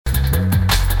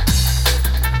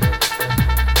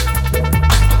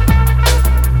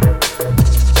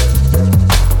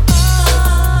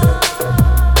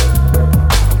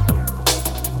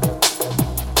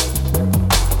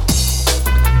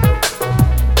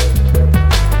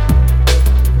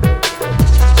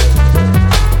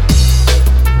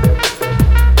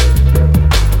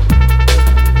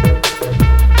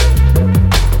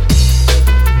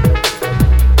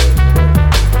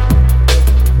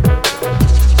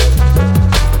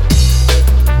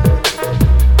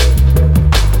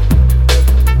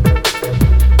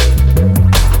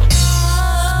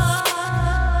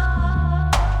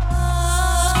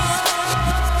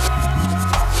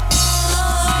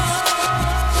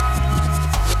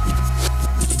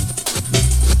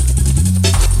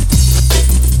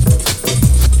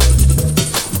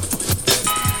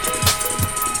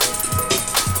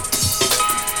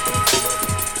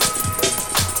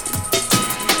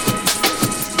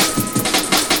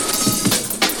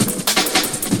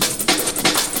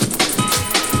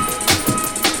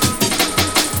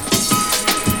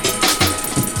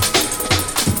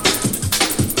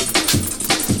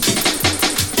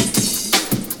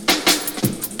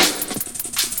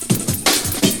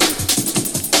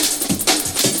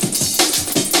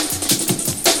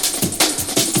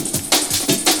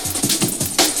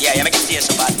Yeah, you make it stay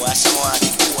so bad, boy. Someone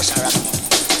force and rock 'em up.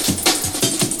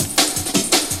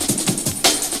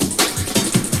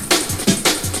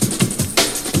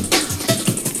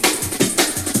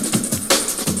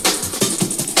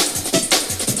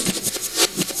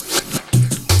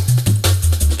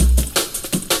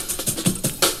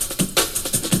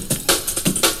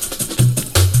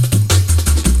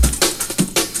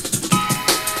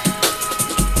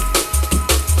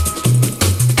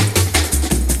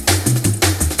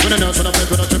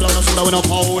 With a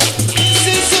pouch. This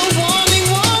is a warning,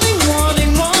 warning,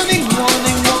 warning, warning,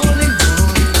 warning, warning,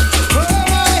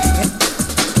 warning.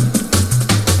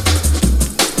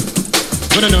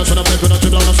 With a nurse and a pet with a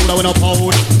dribble and a soda with a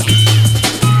pouch.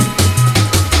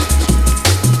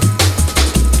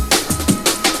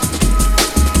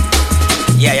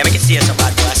 Yeah, you make it stay so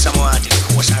bad, boy. Someone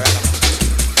force and rock 'em up.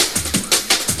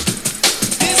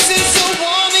 This is a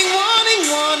warning, warning,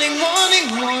 warning, warning,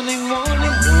 warning,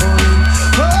 warning, warning.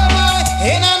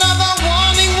 In another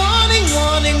warning, warning,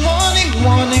 warning, warning,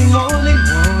 warning, warning,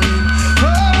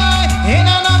 warning. In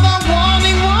another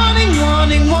warning, warning,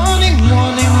 warning, warning,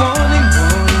 warning, warning,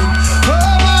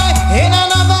 warning. In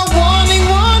another warning,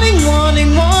 warning, warning,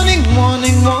 warning,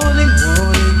 warning, warning, warning.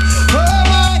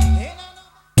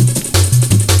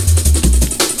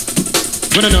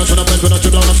 With a nurse and a pet with a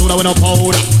dribble and a soda with a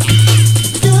pouch.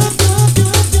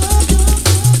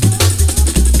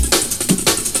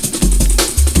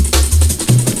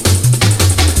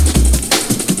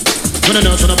 With a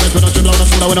nurse and a pet with a dribble and a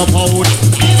soda with a pouch.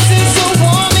 This is a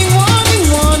warning, warning,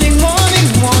 warning,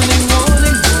 warning, warning, warning,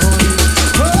 warning.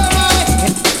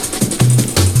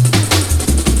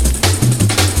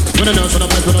 With a nurse and a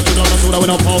pet with a dribble and a soda with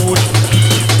a pouch.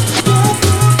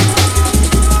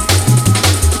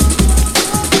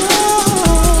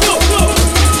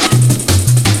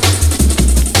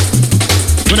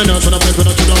 With a nurse and a pet with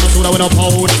a dribble and a soda with a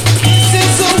pouch. This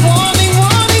is a warning,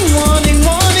 warning, warning,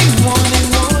 warning, warning,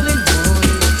 warning, warning.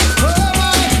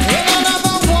 In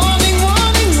another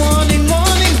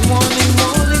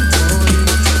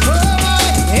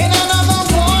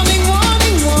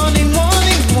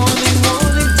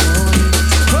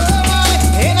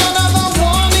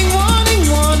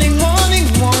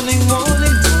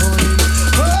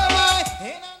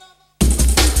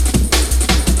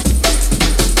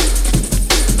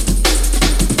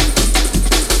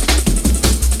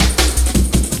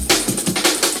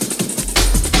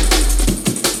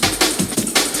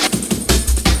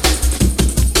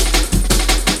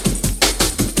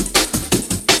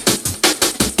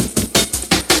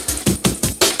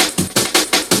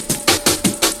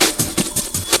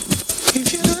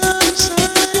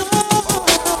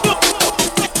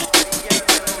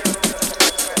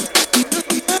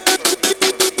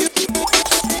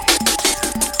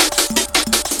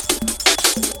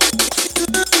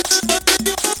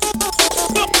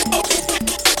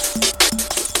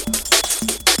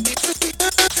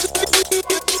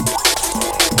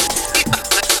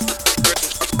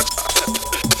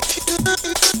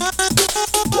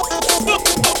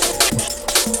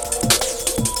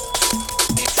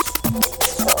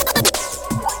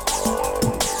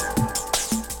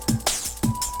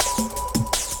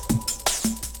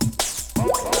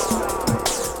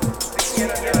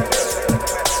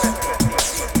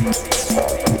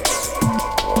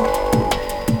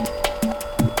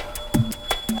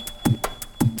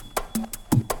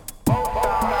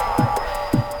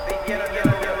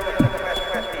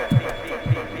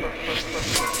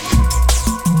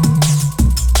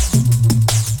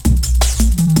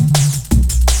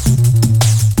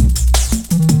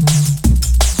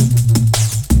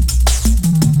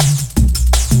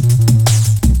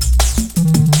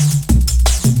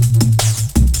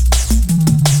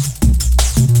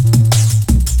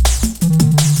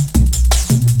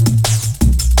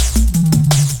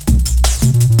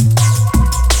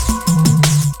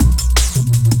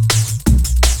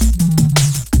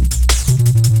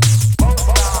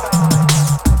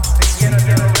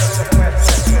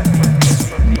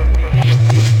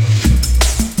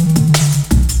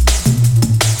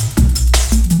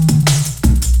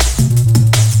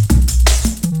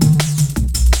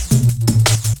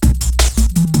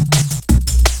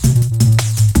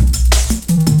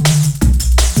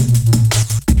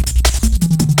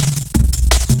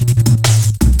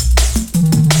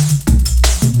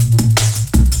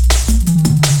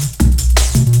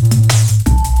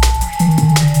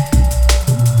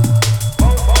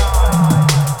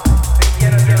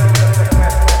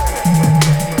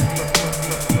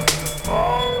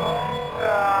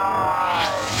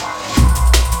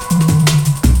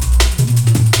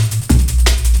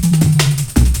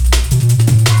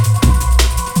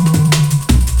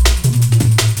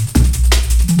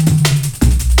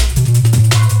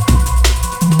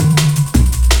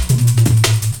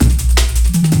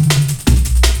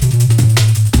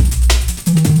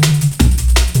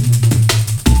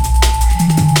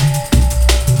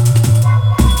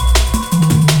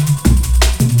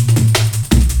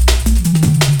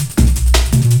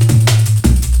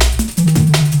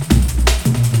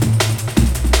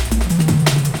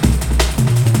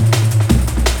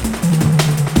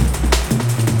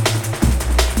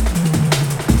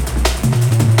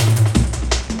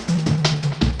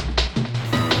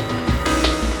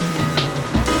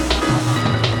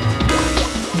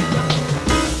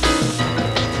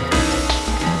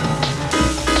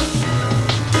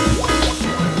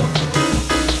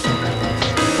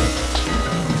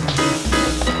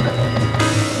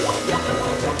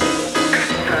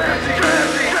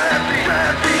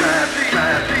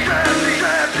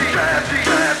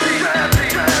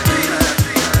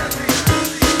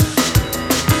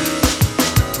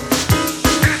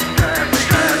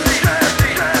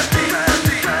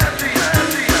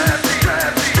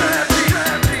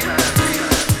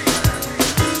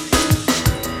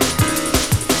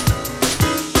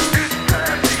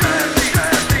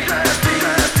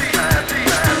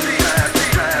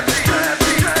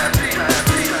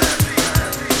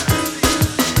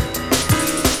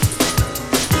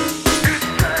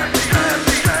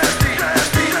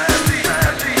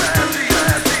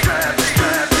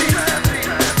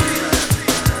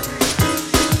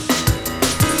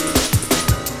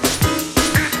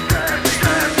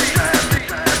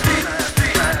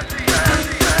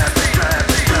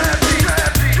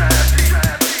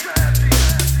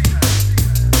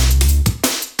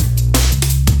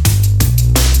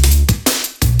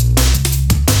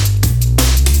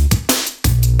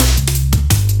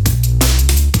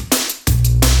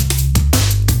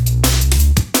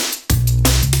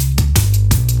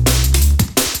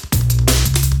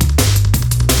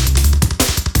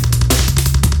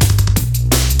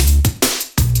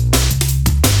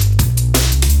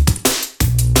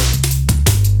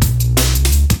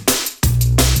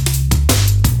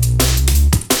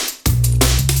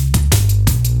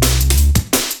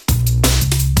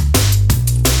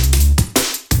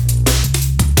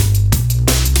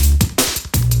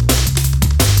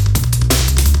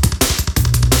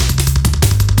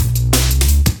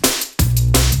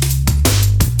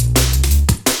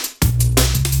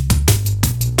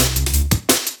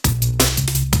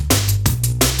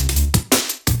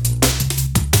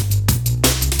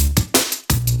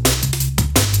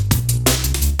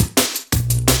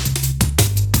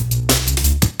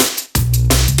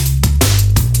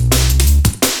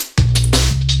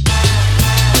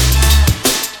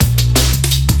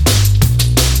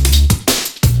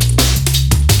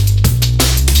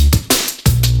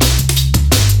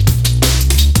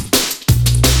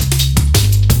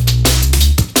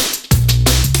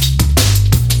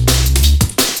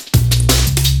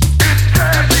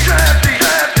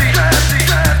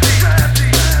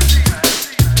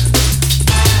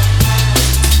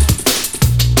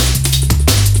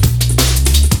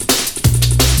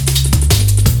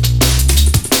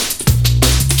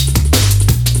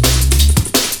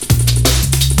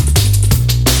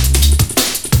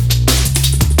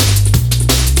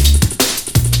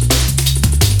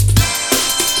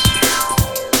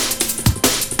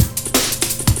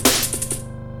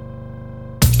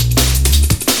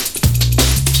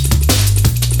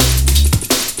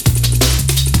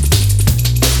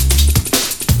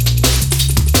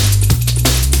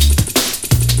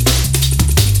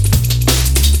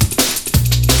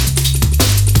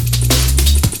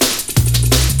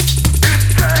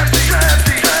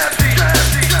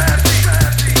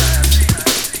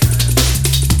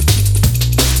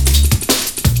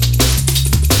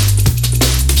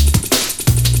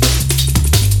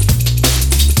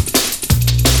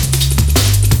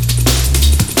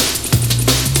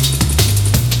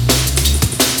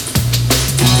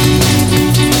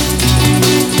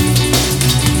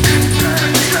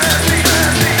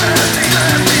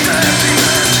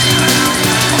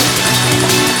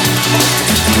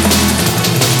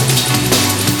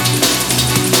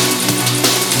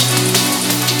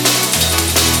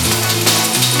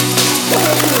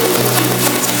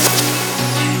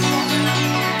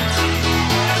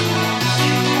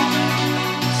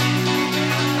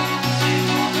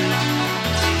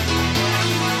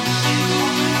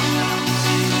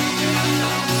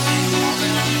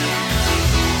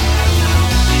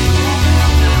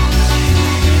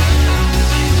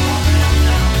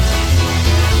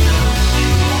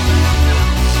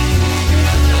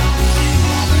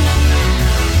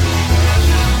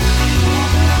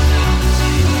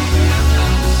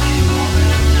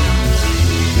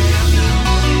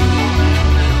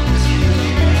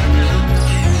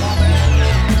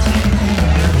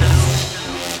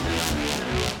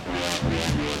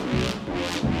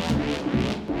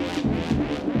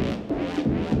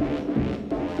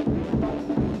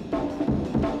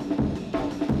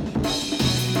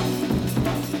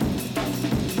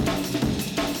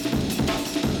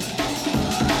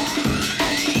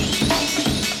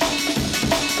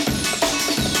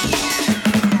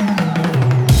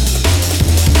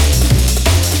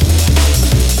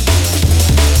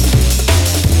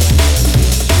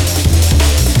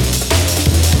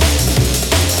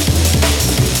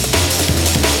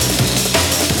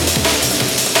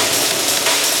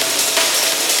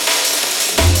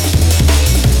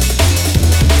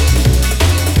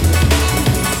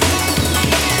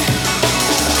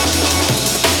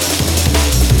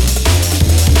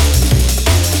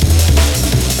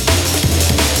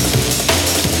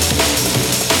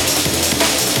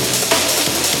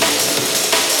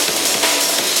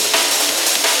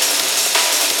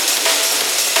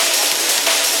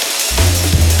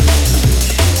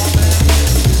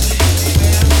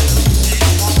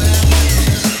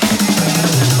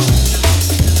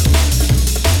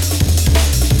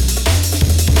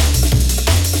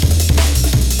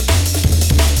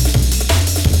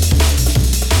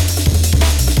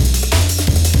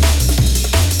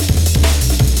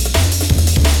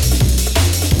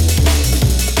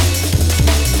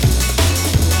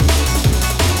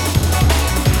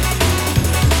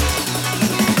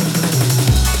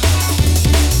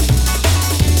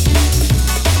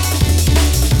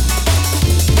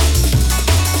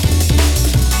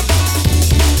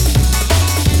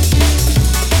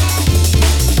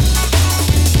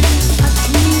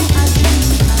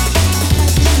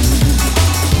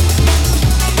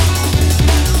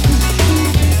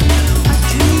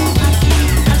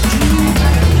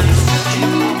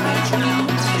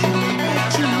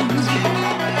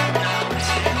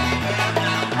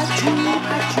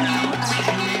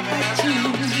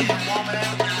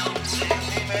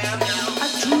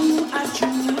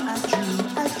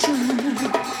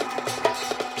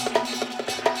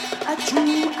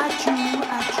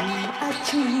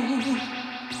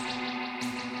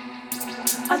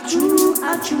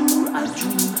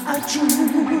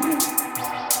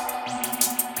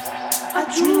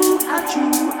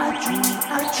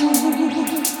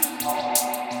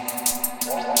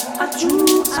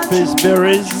Space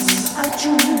Berries,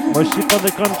 Moshi on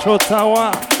the control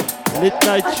tower, late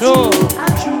night show.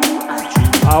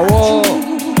 Our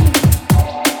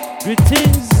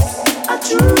greetings.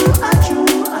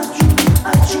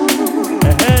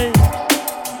 Hey.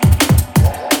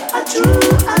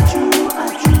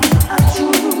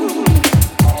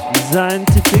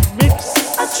 Scientific mix.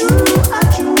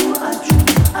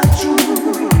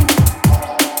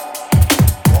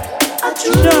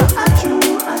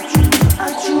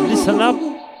 Listen up.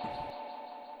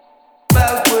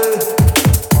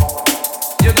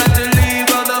 You got to leave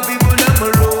other people them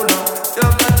alone. You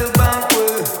got to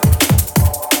banquet.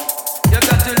 You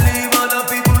got to leave other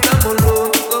people them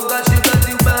alone. Oh gosh, you got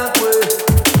to banquet.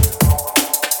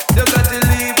 You got to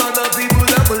leave other people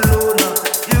them alone.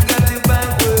 You got to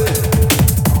banquet.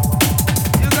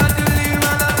 You got to leave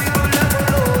other people them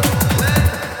alone.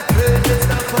 Hey,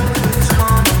 Mr. Funk,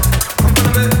 I'm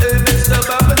gonna make Mr.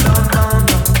 Babylon.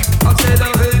 I'll say that.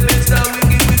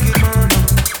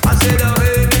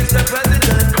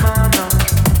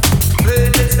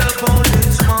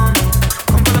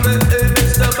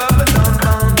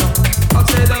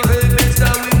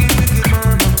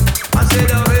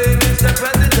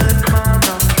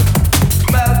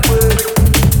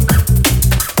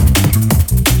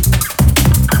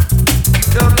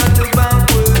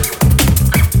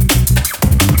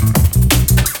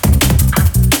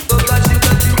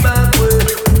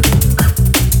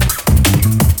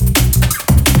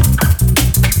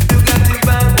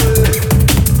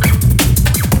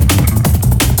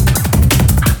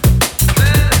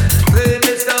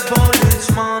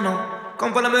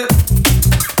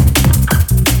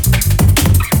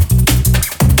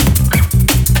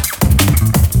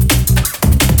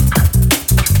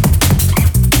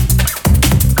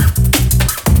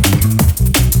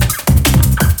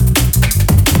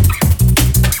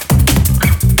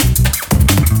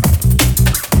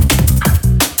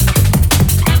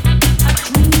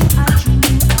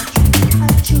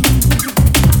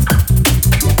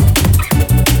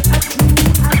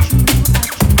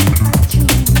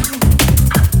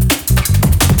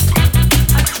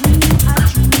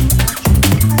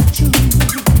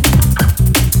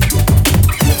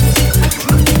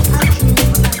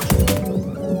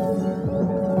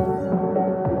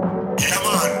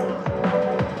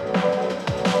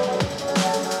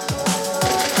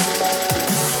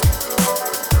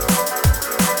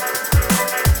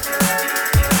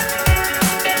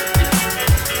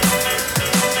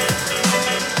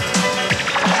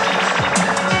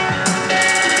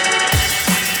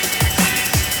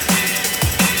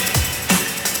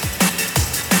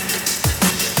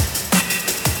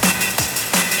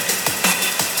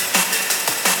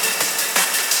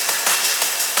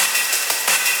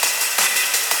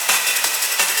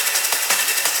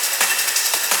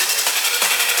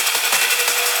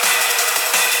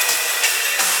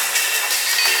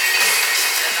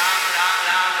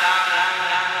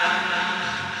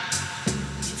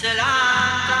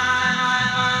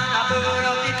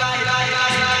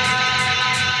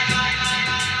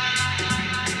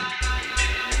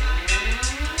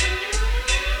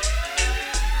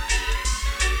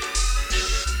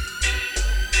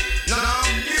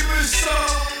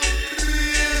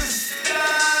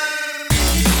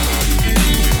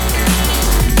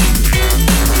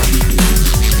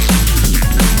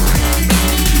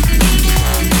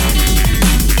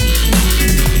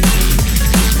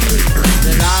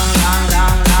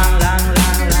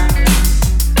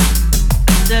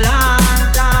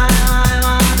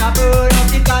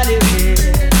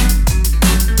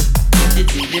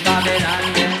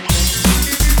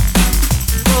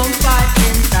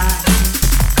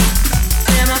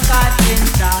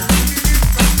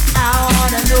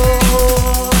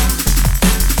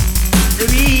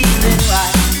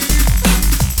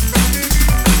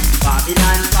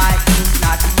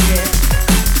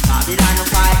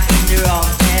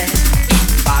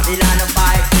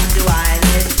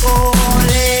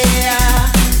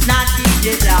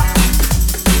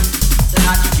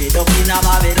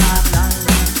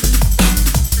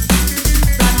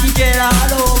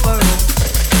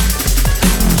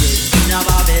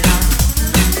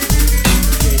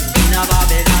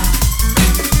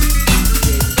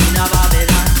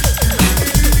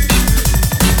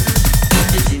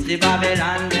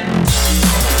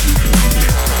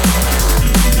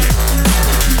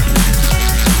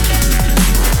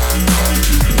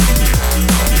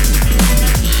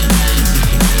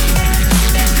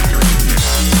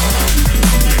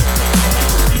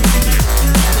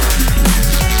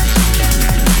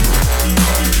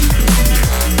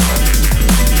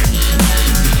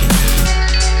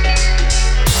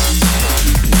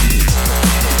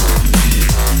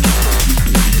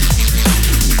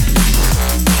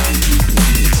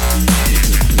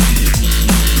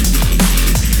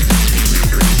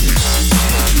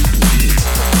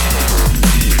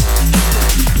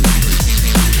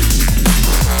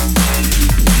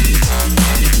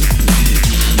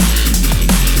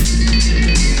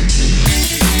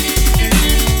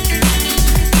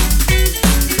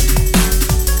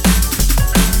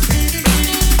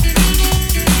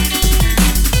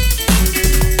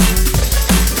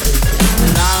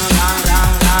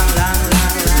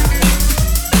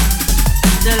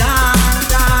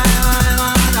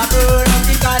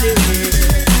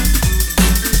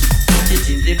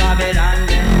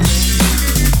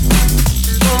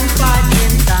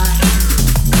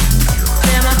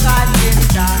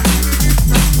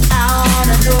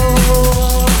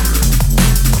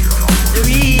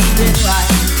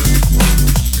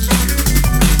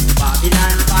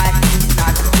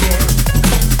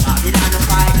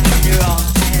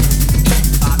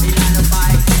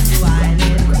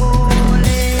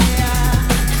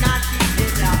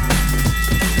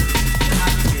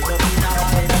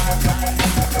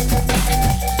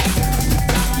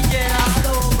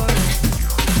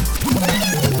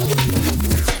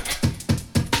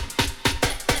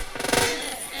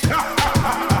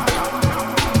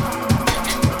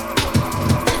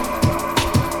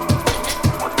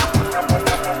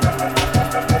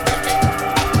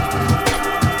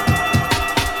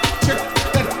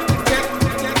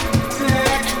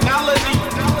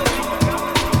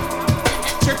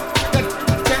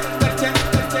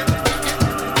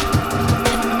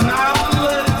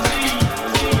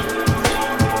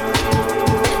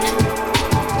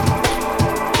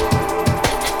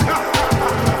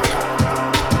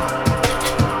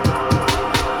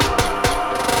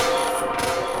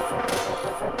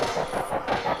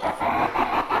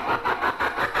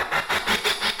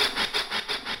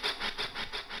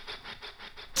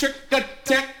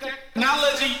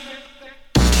 technology.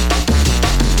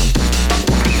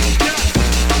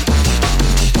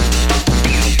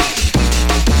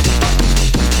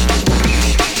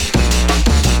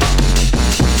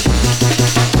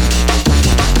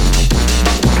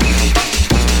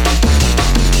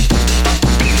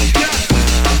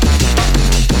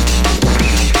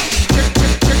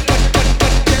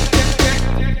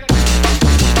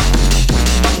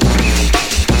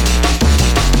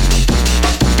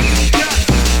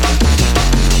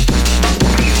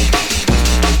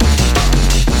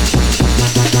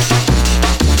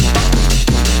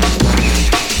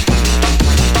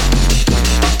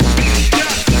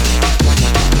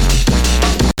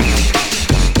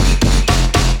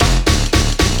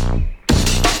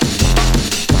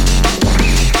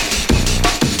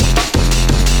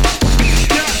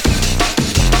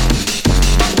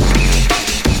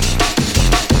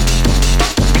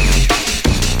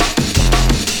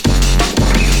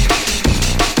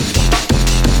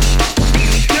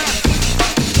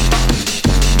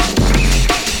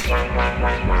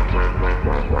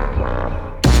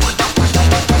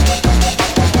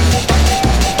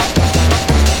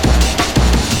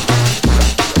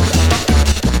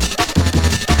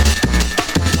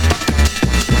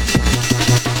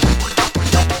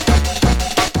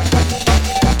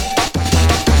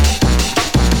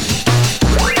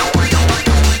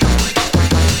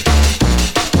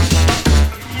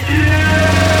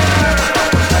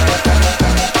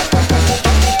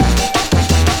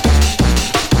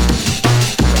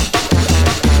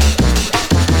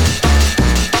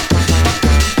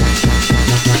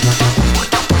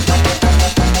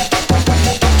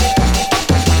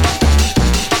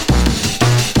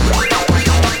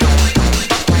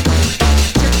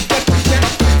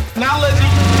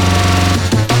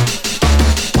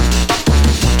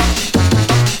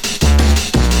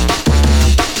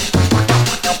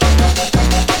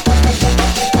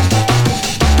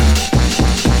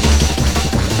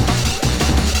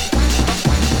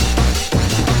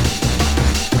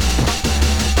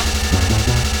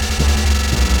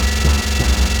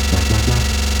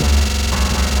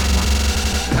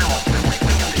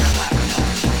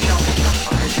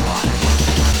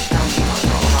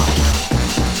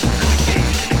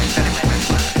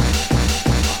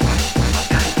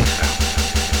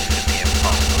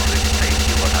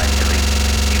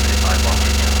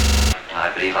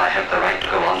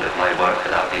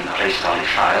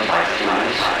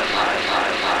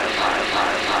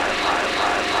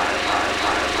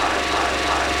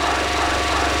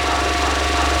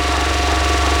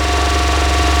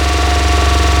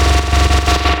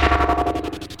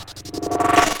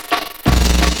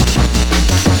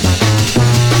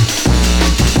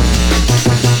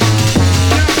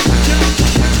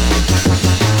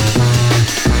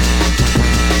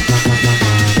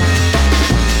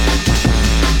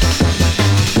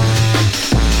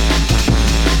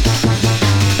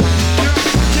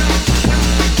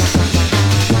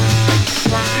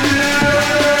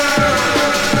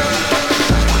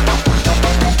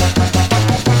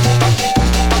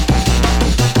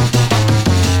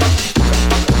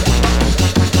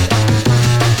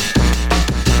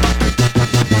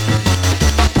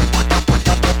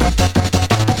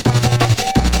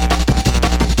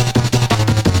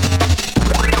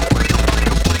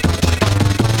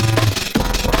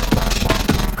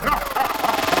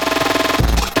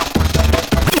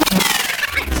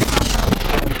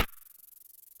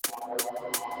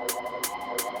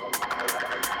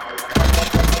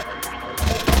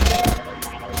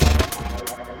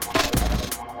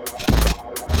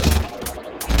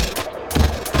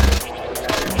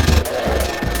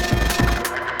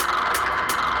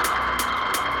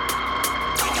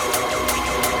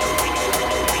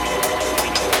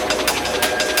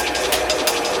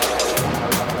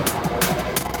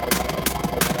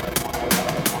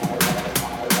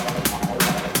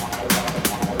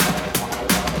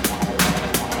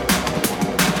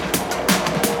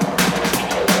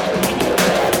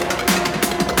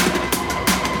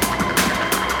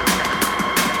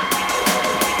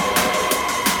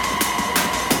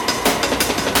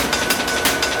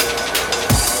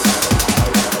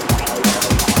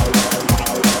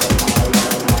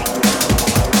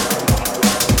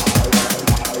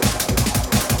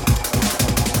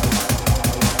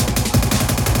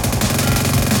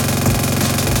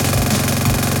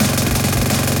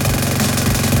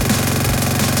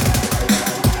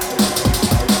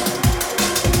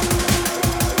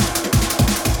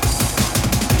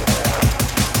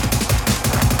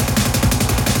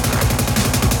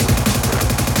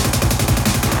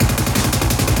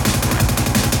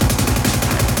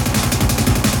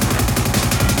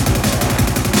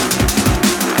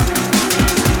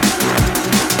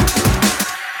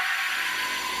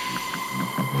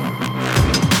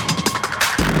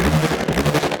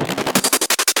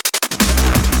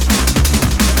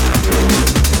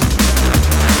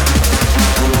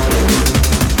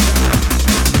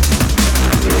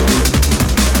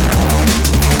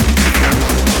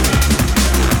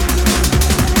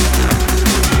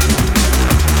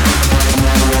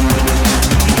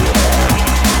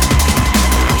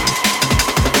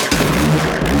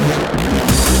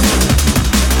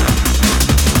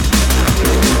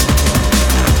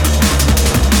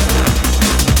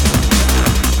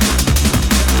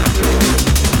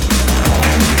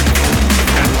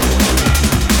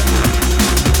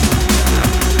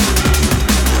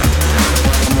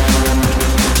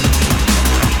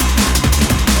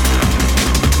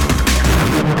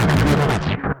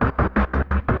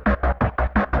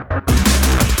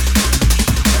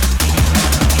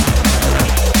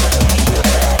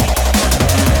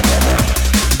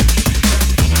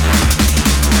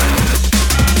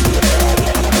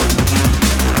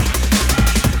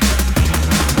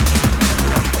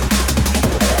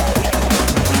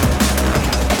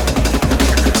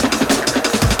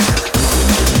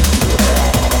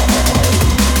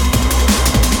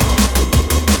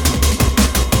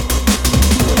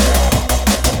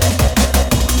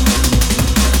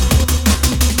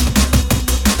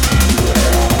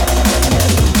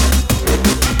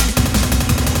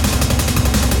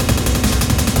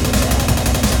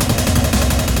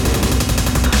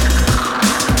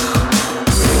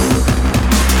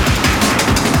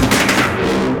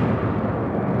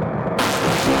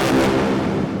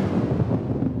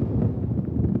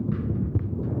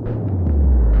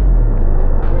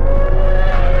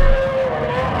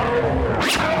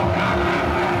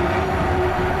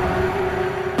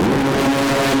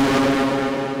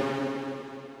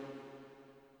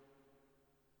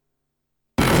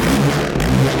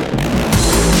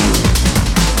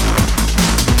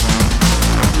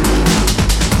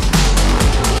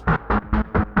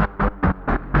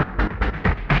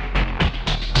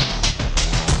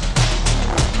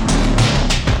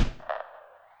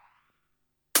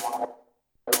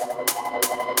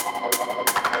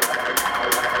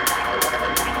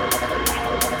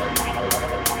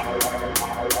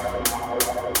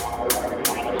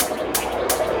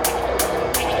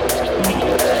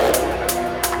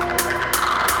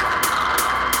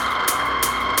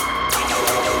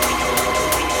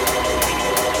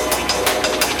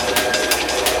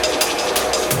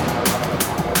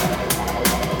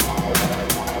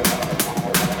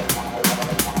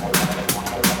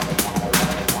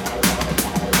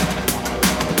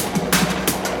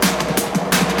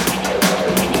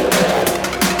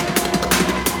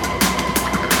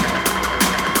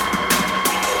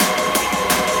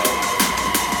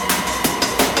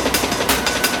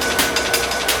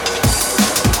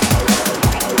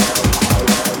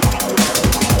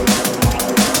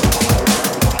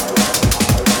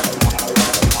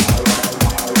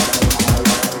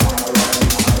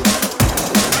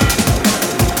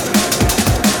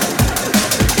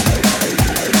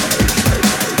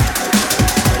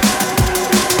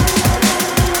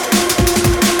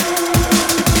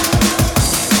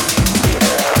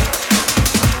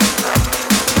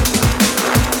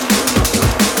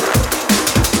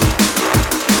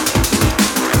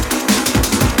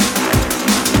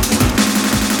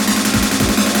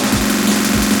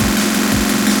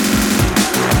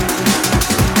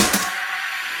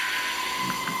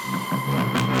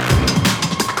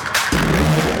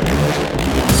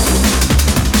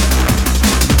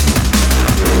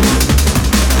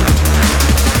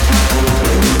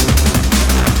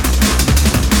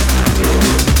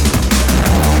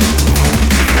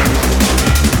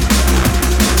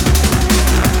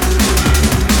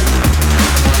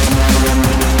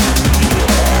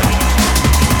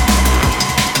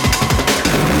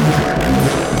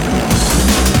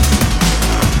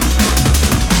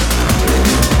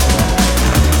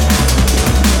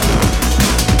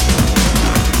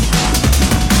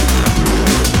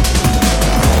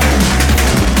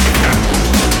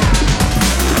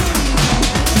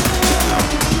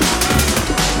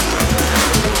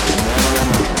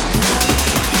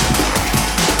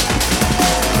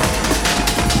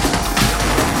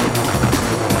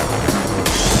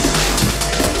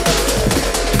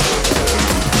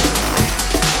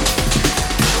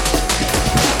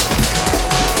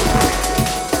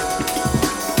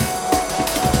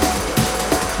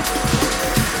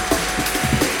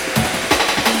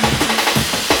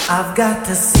 got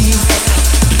to see.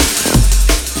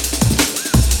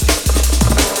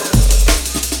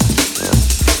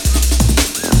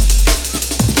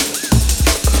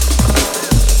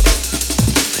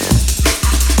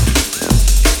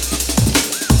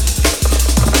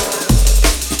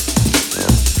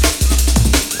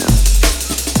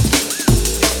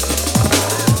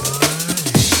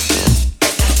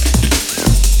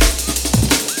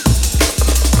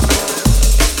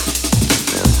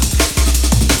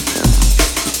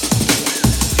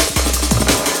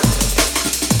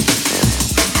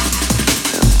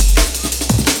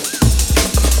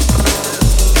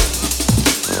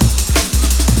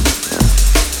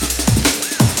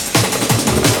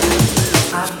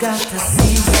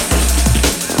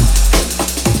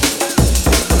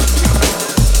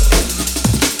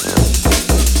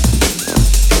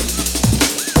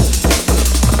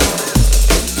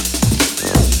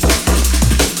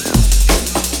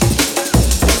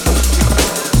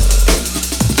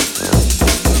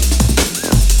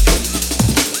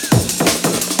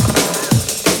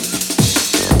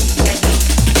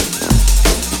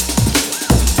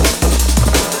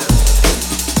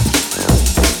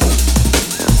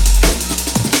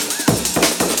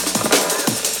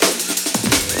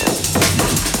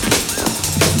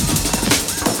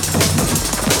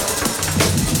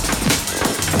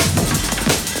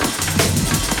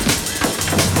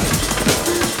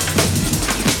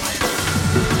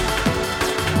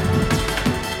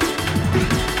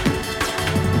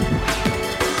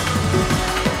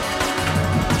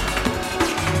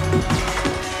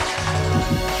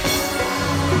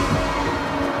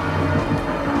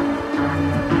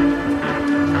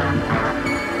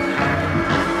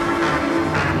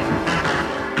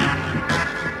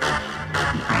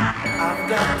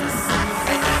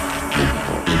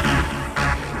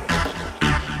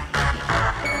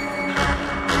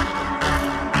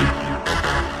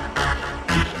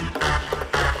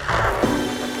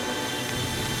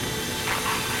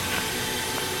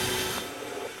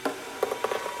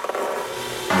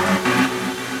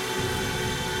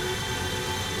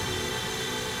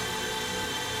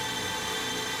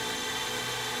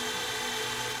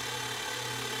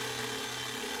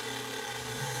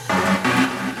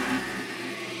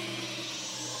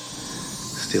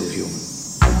 Still human.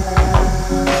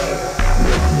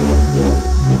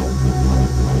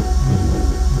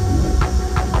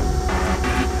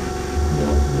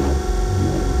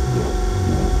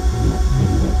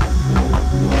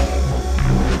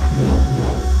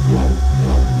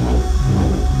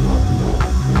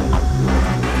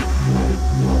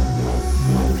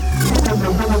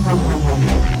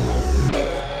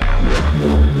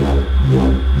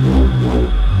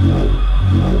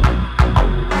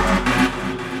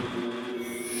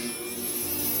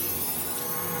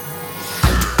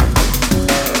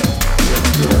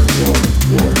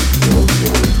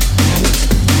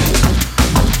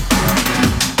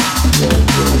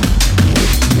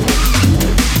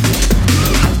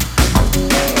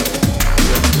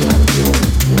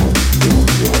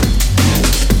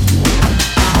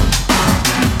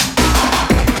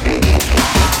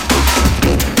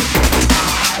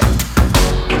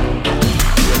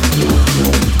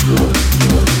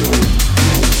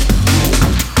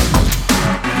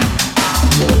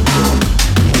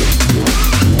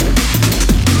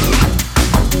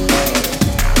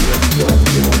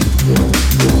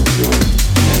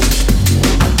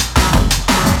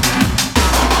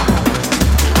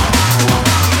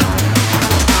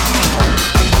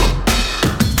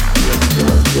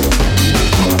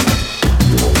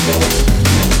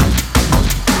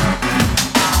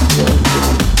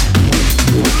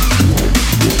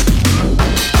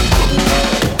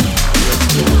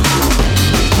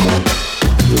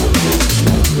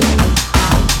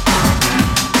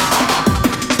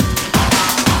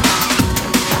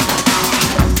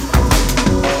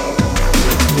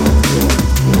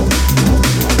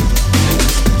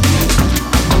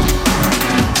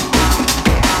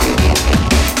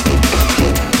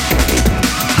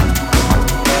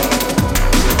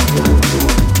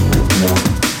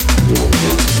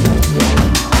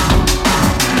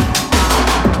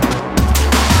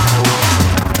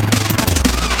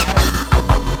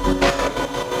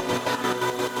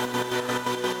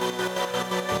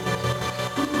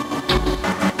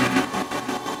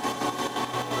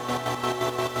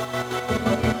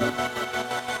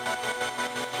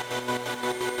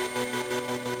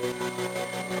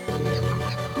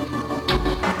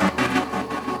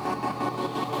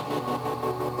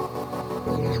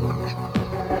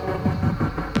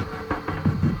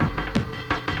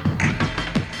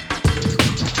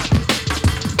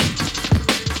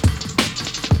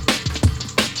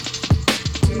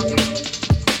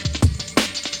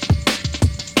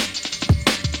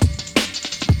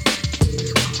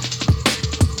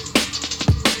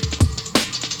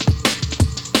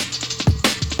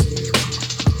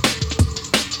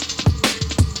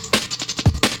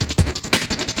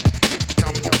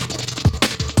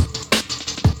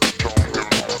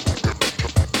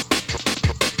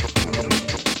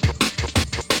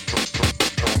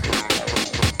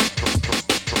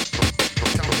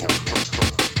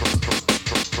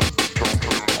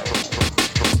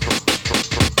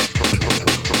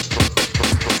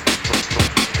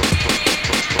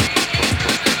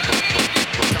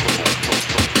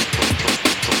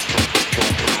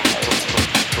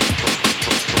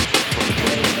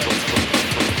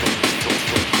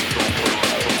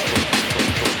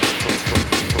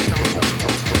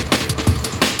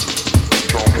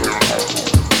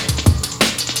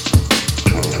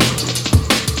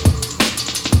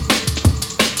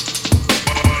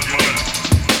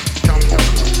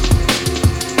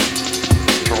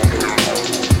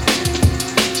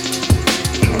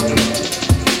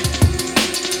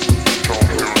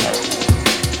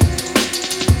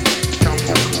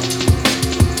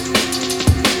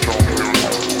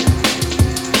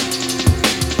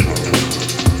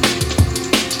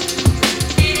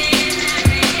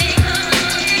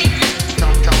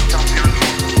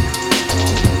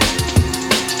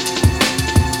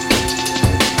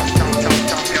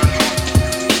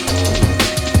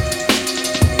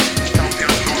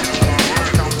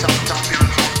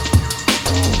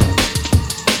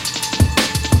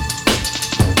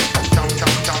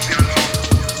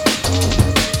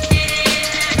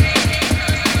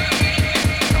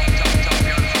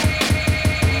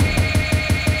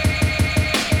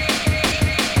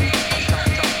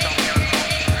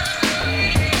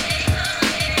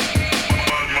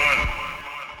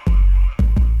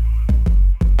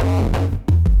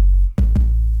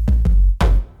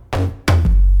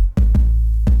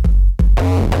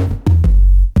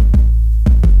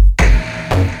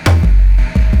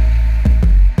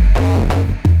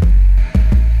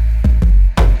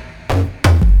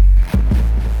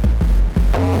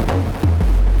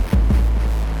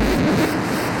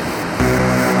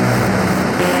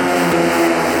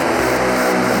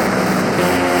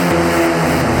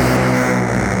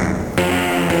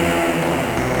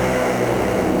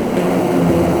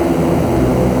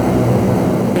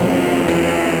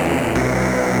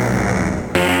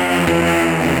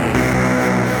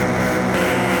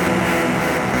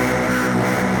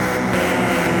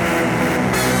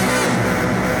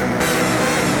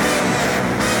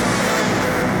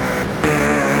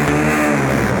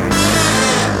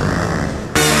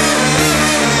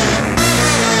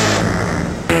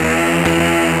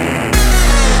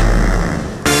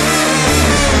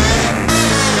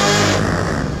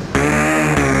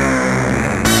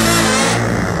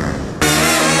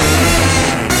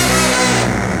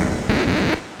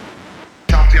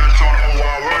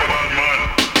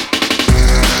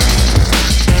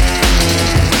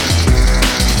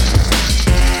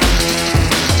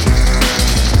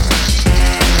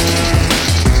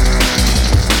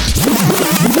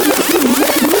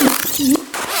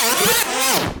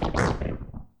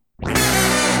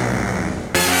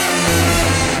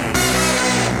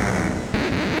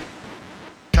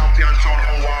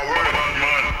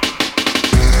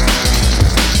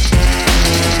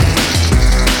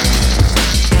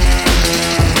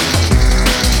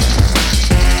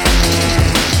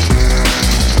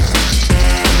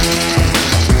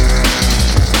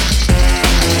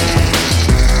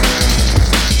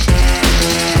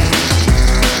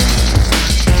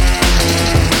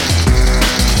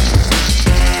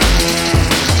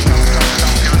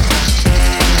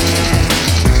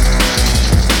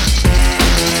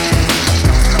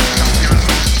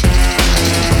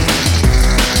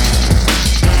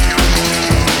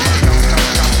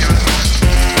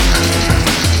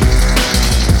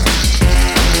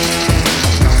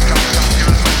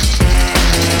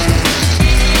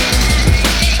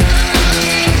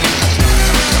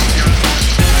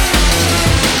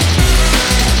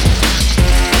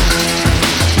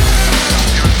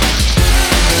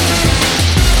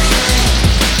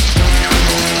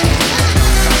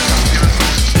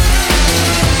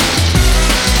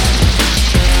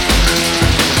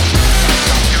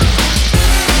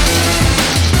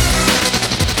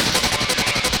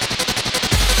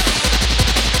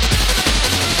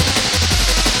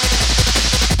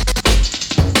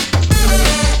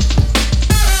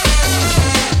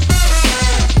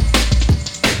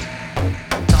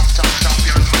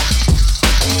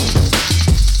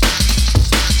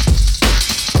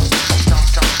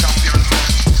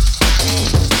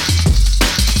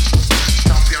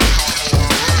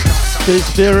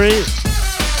 Space Theory,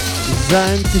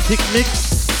 Scientific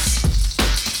Mix,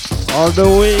 all the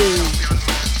way.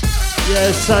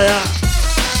 Yes, I am.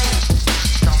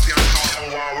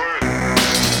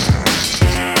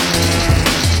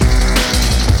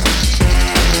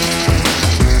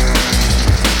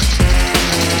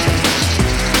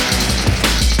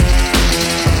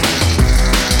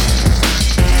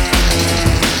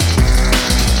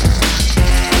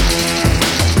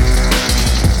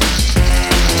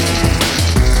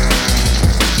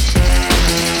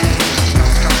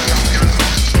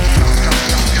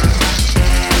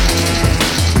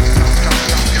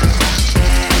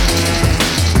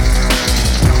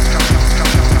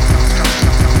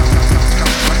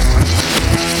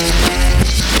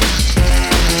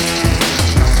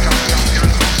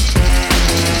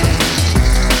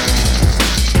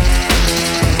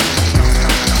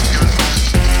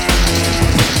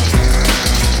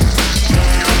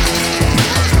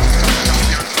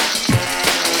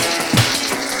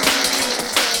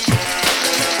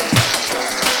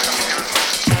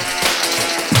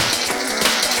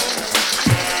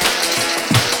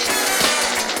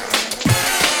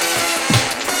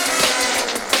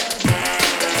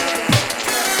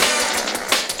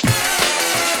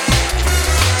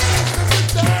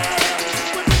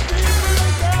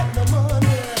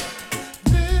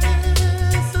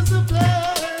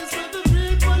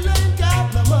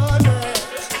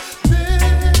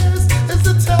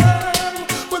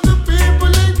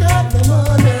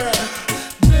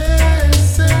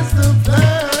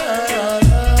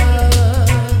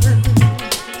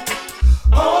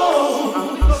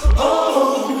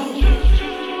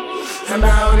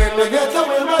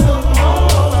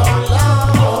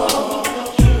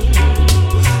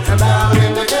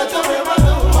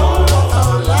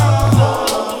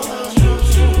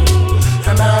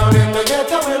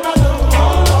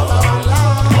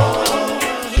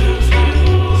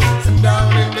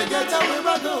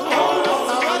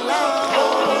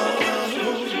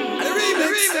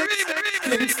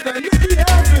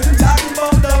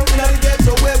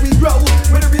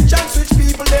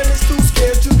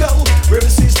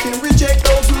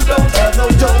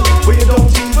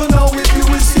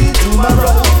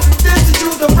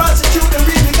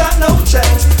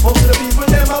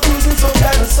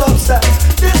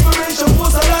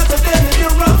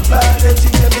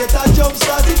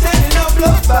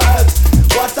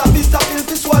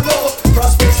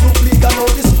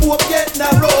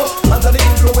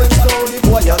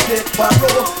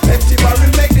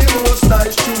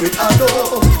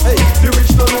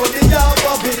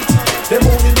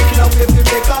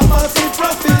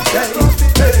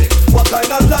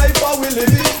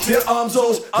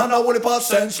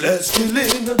 Senseless killing.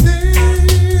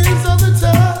 These are the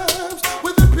times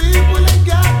when the people ain't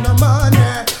got no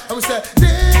money. I would say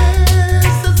this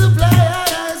is the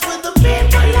place when the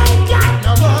people ain't got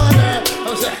no money. I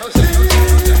would say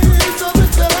these are the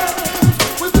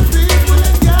times when the people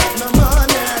ain't got no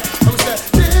money. I would say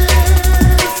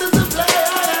this is the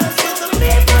place when the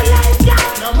people ain't got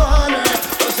no money.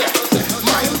 I would say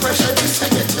my impression is to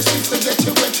get you, see, to get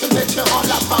you, wet, to let you all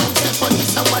about it.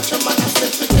 Police and watch your man, I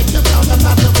slip to take you down. I'm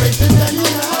not the greatest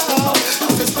anyhow.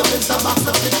 System is a box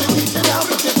of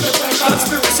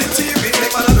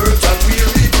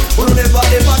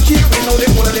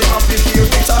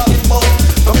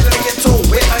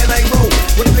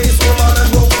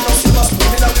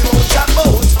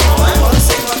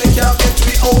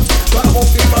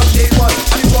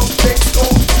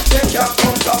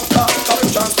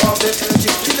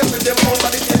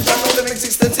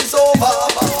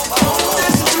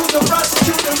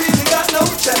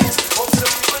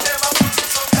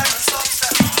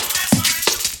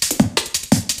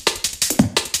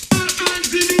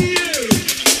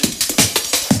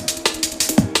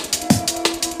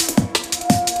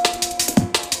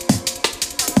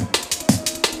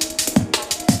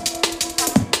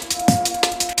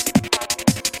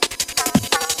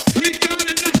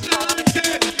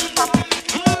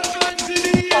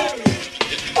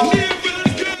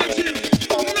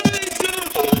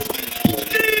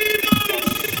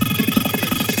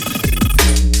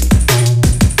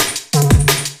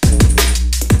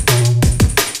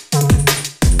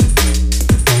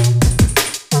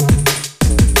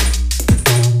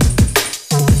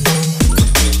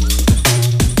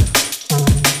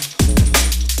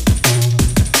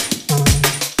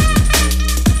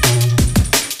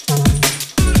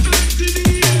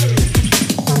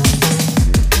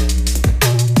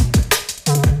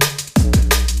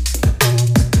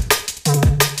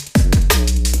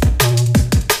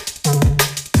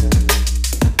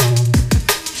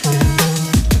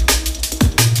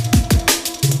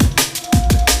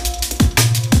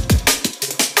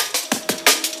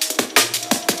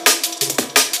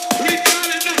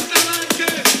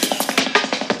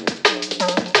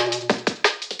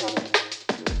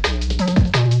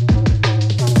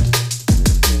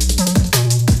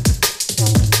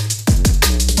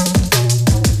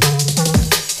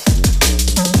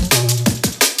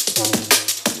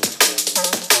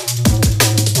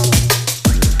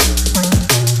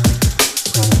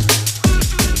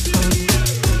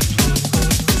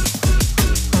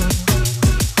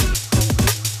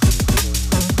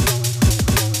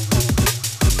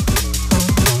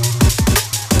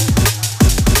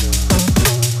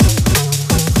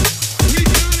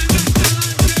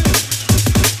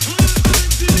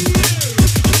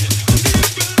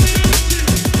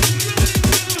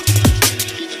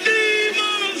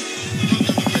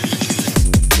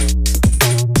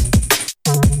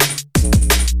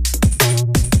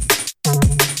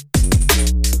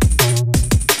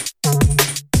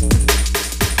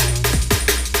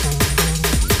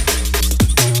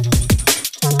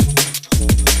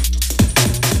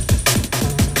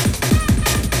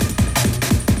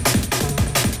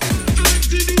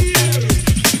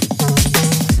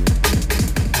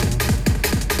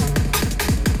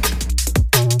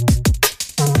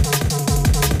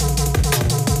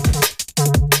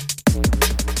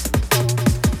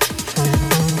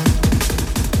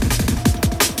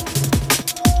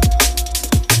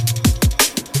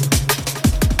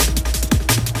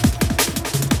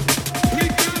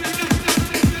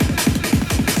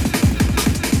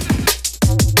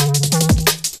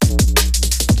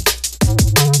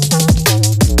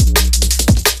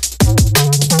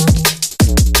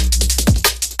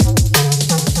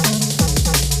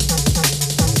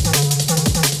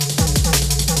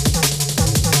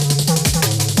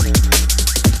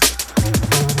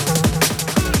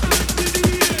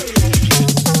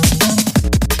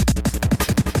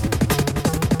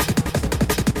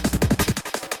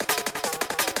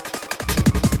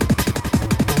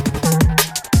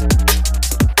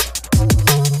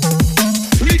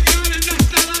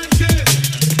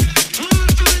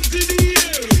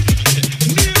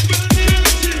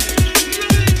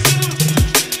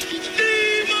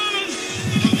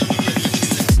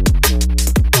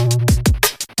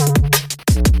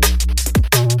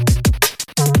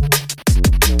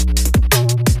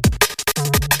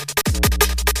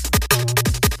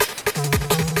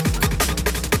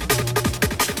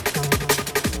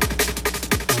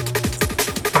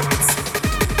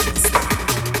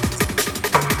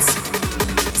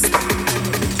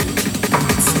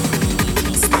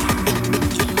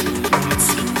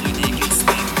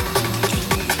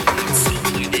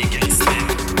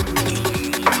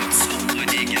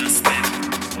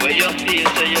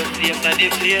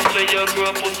you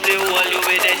grow pussy while you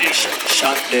with it.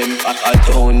 Shot them, I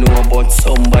don't know but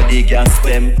somebody gasp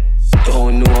them.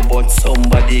 Don't know but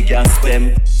somebody gasp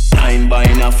them. Nine by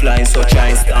a fly so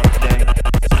try stop them.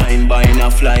 Nine by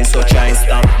a fly so try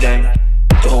stop them.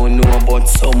 Don't know but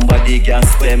somebody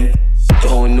gasp them.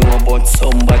 Don't know but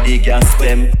somebody gasp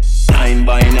them. Nine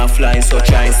by a fly so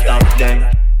try stop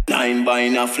them. Nine by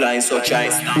a fly so try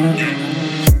stop them.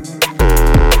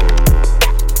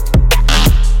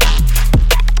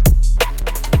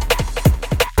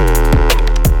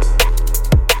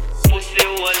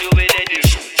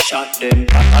 Shot them,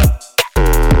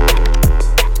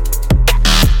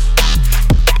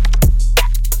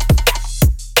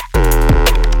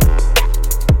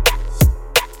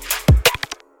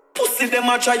 pussy them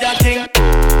a try a thing.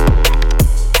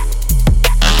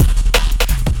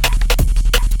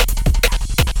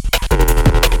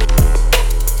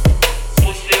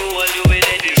 Pussy while you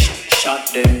with it. Shot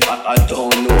them, I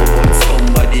don't know but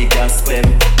somebody gasp them.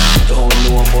 Don't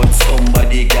know but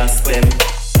somebody gasp them.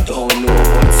 Don't know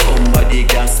but somebody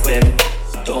gasp them.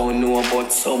 Don't know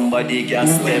but somebody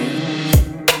gasp them.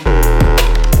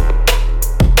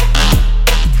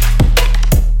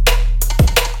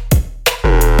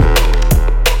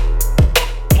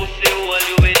 Pussy while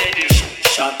you with it.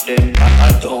 Shot them,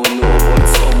 I don't know but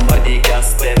somebody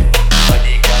gasp them.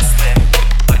 Body gasp them.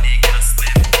 Body gasp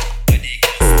them. Body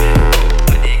gasp them.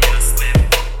 Body gasp them.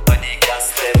 Body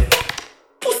gasp them.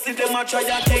 Pussy them a try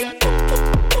a thing.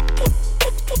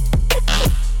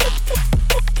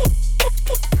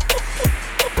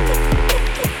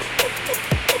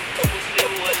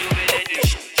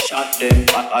 Shot them,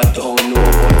 I don't know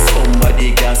but somebody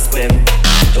gasp them.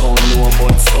 Don't know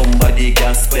but somebody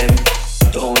gasp them.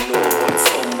 Don't know but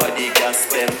somebody gasp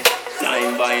them.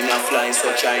 Nine by a fly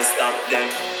so try stop them.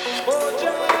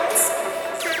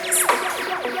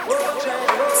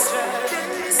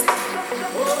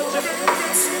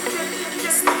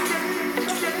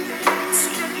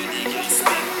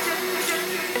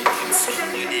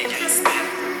 Somebody gasp them.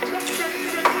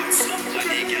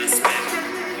 Somebody gasp them.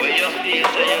 Where your face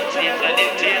and your teeth and the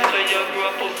taste where you grow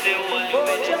up pussy while you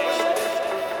with it.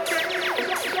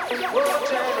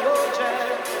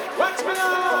 Watch me now.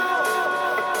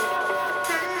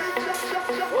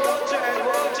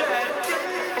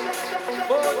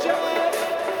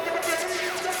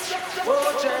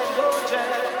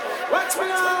 Watch me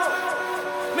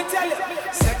now. Me tell you,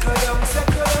 second down, sis.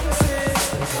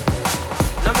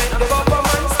 Now make the bumper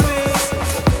man squeeze.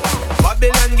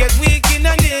 Babylon get weak in a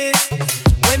this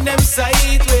when them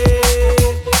sideways.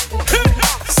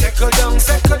 Second down,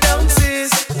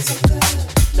 sis.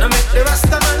 Now make the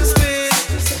Rasta man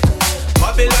squeeze.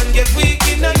 Babylon get weak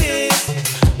in a this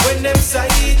when them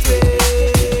sideways.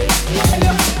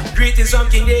 Greetings from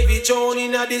King David, John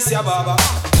in a this ya baba.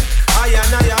 I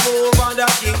move on the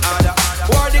king order.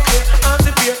 War declare and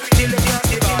prepare till the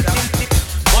king order.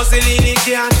 Mussolini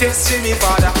can't test me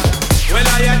father. Well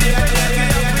I am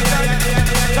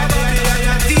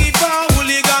thief and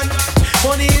hooligan.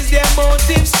 Money is their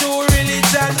motives to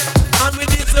religion, and we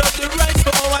deserve the right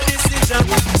for our decision.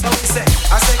 So we say,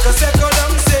 I second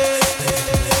down say.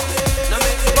 Now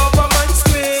make the bumper man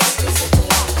squeeze.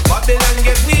 Babylon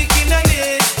get weak in a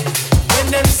day when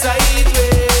them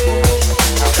sideways.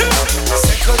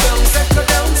 Second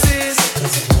down, sis.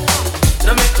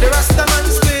 Now make the Rasta man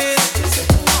squeeze.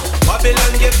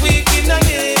 Babylon get weak in a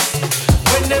day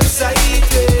when them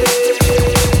sideways.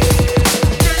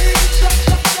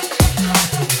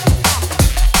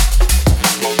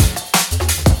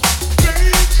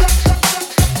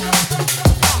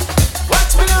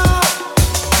 Watch me now.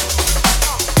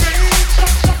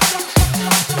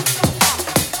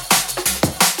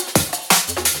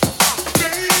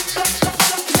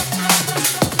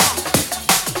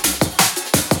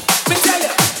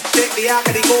 The ark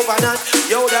of the covenant,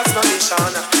 yo, that's my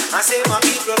mission. I save my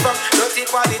people from dirty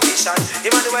politician.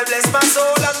 Emmanuel bless my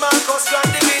soul and Marcus grant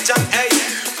the vision. Hey,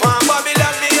 one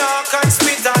Babylon me ark and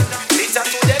spit on. Bitter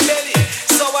to their belly,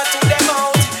 sour to their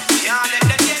mouth. Can't let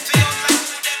them get me out like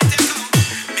to them take out.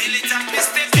 Militant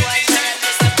mistake to me.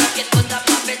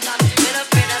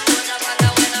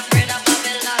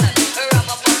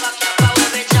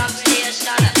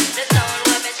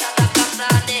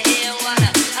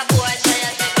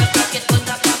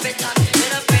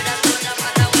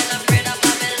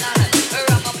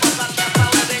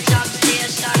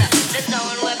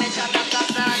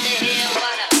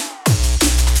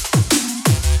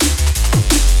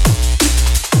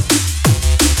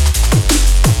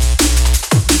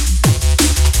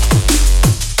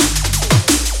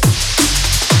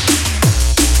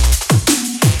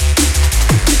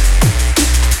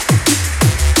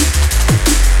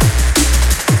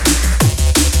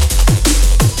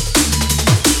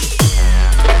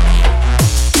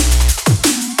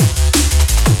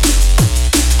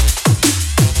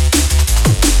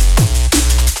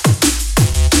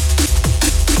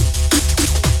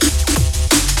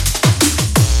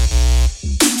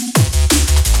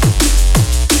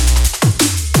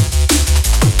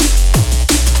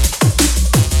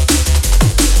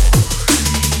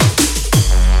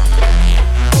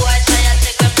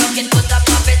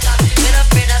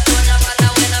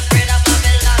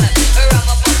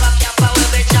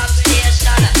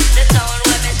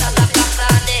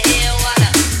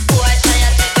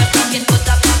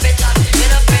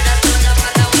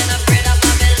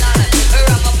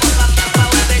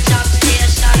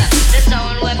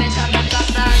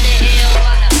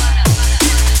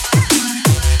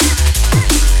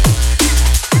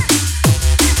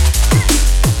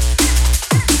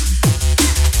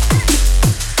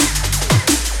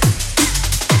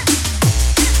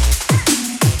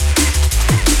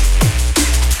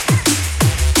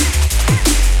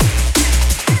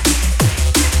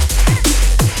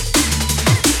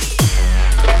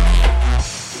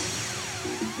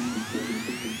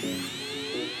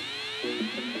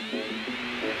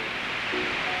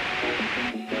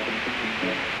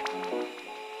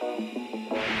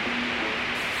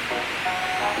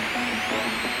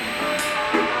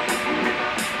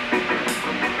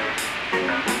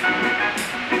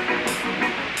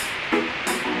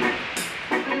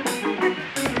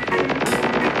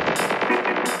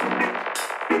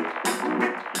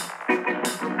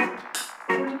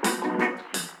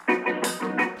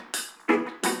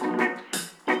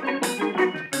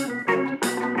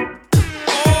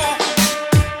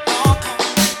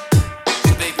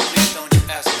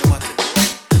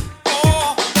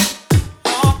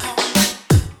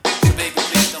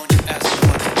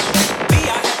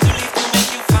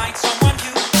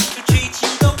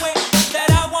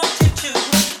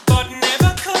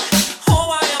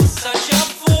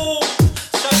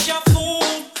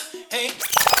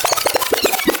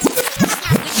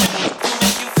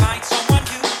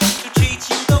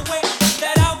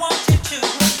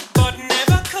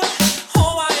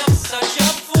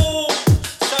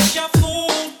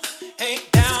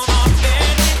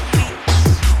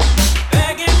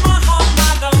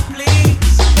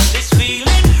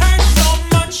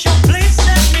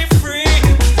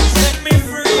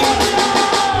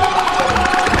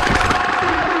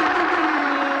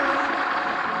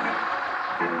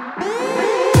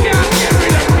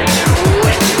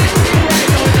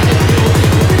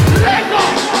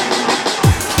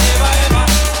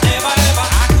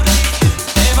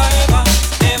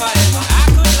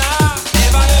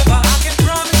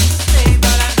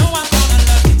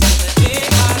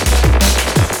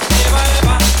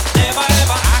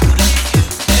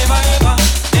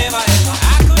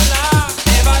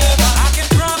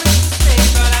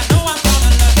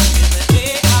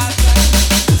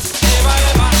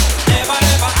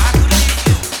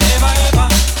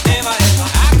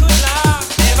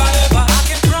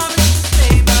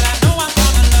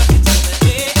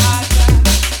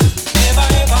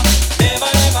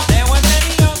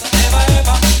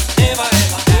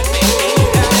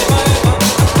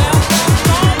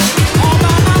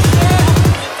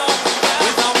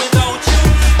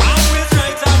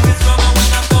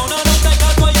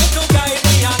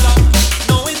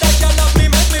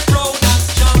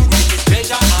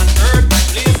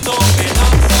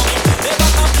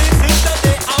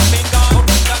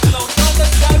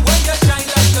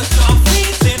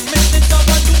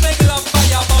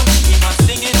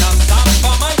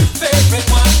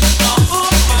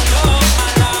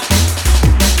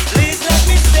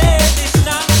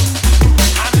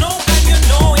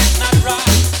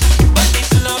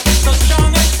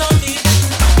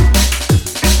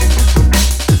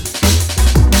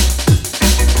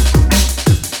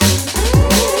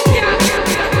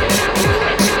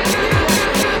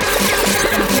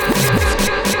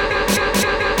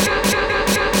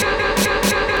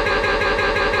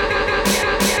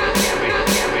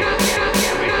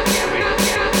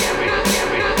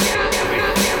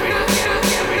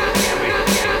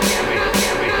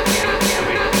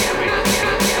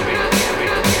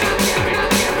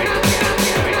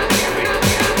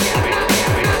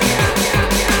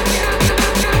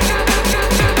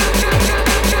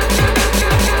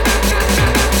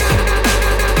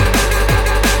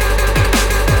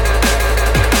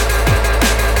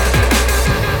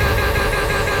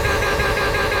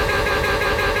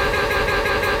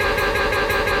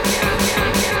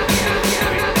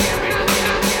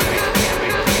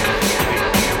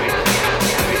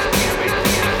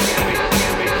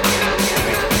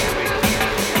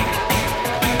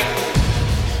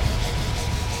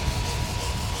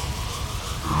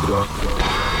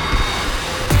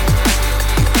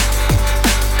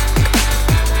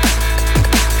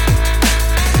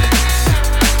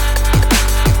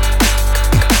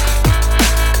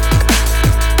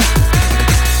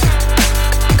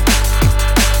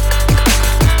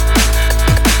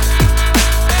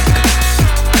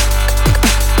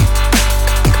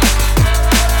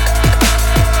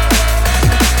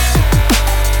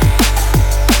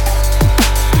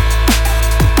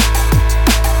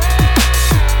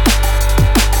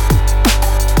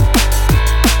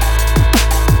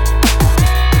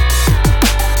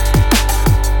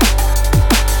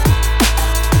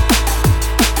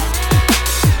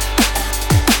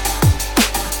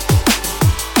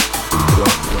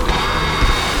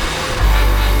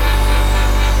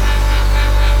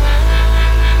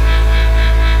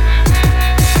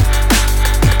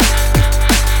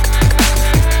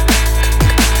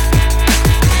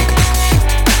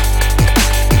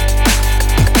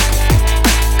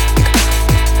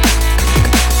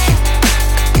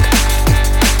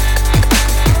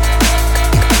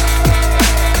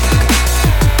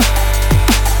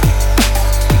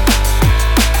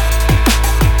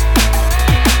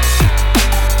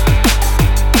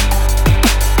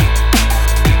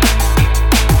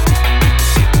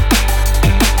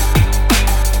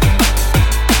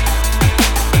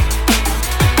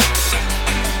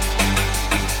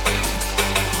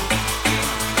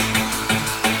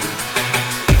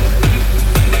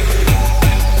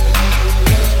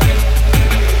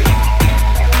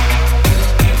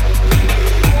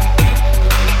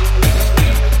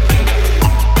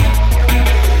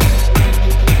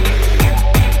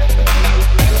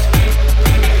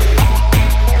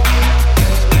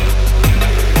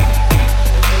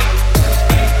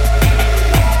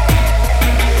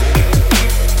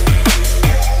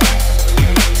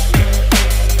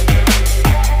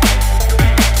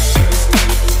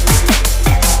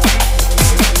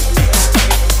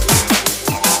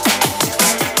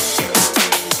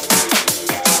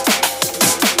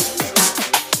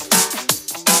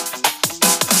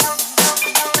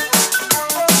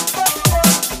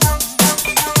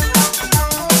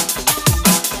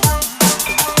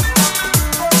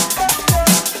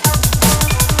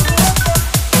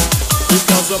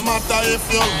 doesn't matter if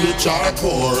you're rich or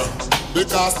poor,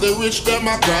 because the rich them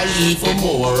a cry even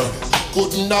more.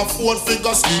 Couldn't afford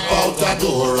figure sleep out a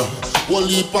door. Well,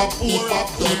 heap up poor up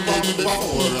done money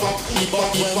before.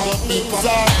 But when the bills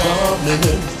are coming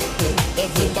in,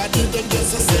 everybody them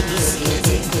just say the same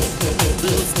thing.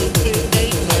 Bills to pay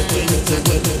ain't nothing to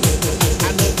win,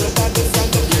 and everybody from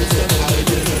the bills them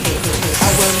hiding.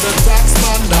 And when the tax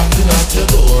man knocking at your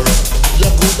door, you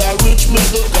could a rich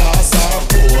middle class or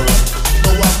poor.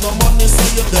 No have no money, so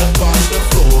you're dead on the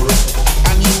floor,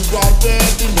 and you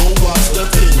already know what's the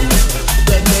thing.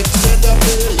 The next day the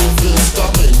bill is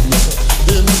coming.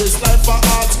 In this life our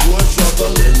hearts go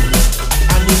struggling,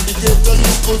 and in the ghetto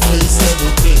you could face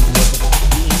everything.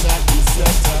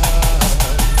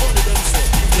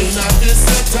 In a this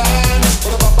time,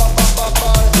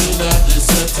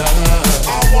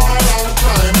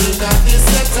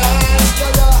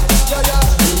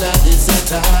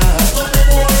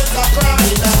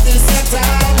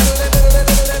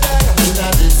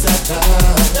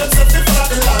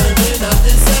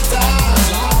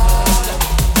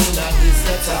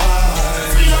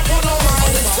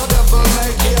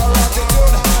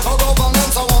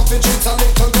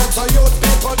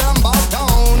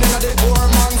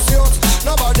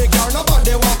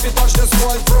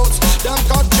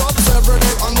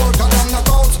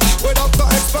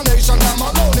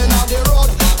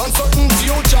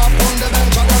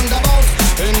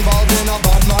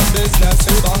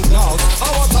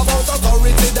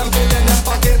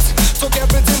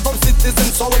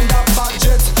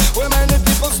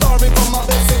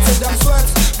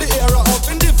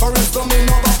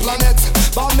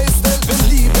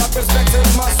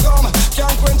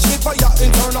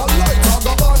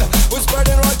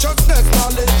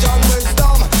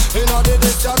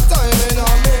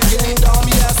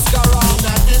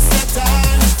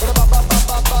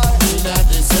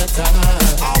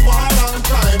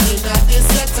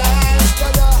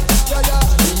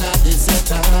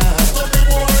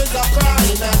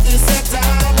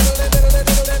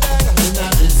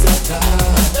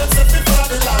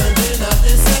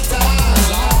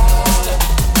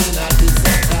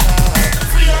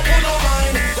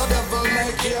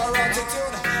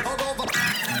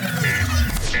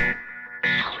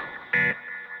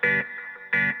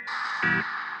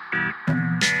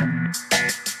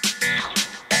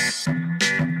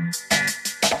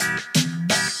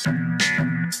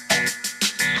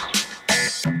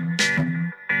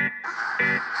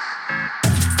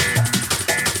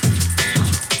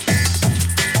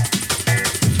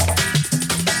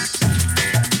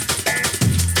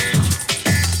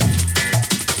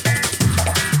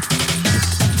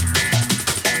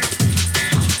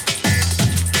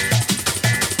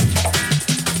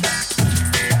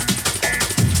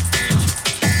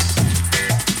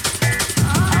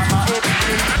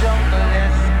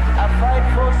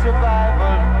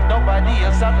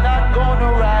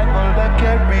 gonna rival the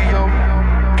carry-on.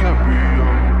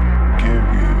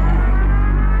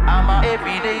 I'm a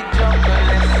everyday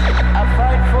junglist. I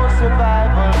fight for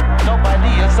survival.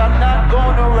 Nobody else, I'm not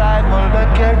gonna rival the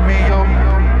carry-on.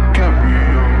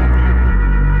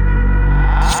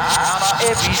 I'm a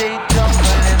everyday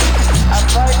junglist. I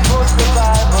fight for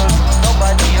survival.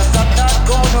 Nobody else, I'm not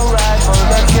gonna rival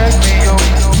the carry-on.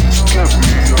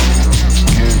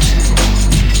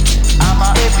 I'm a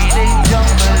everyday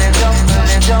junglist,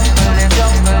 junglist, junglist,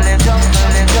 junglist,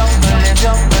 junglist, junglist,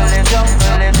 junglist,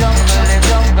 junglist, junglist,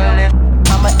 junglist.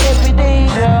 I'm a everyday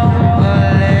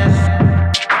junglist.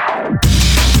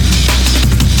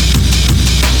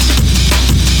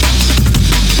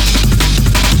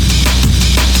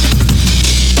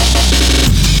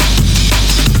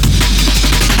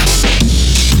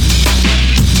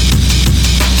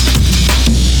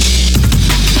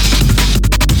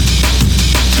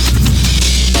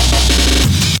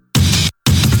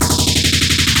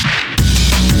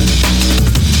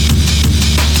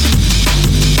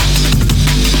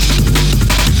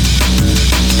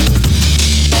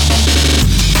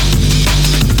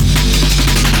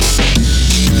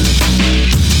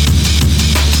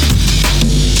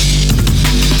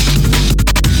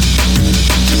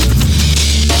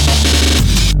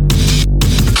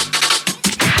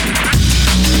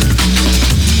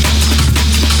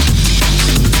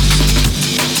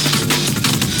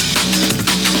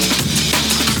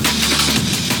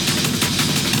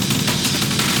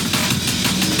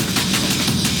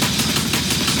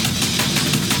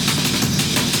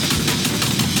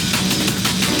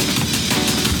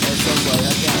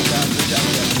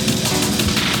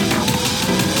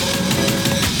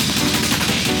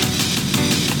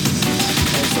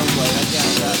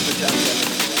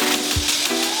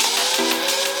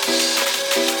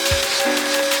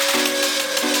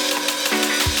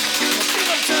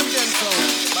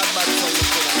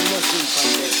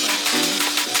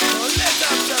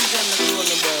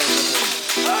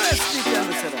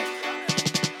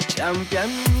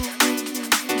 Champion,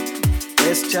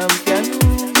 yes champion.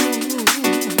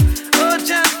 Oh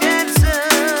champion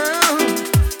sound,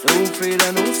 no afraid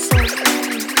of no sound.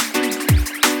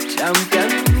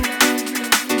 Champion,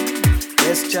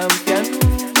 yes champion.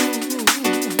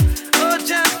 Oh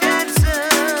champion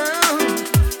sound,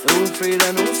 no afraid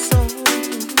of no sound.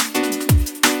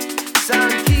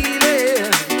 Sound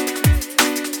killing,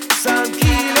 sound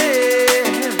killing.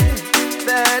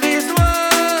 That is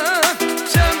what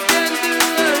champion do,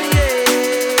 yeah.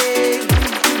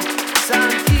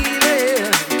 Sound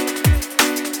killing,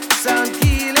 sound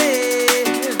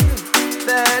killing.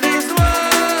 That is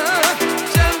what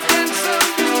champion sound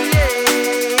do,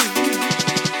 yeah.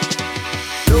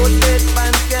 No dead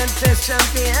man can test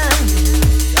champion,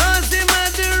 'cause him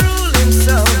are the ruling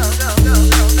sound.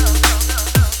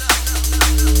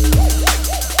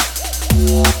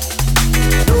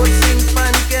 No sing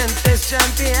fan can test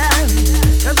champion,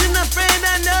 'cause him not afraid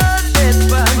of no dead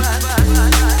man.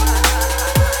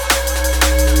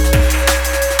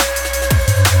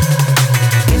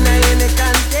 In any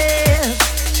contest,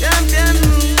 champion.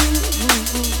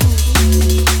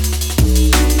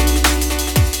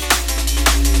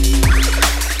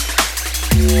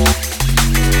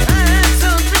 Hands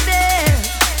on the dead,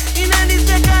 in any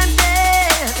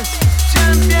contest,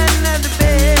 champion of the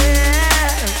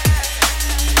best.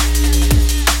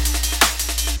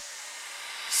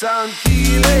 Sound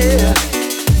killing,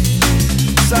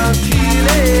 sound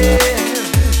killing.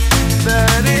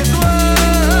 That is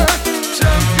what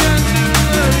champion do,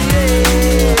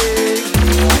 yeah.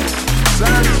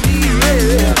 Sound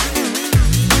killing,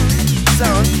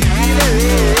 sound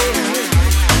killing.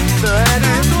 That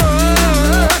is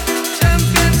what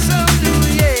champion sound do,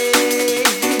 yeah.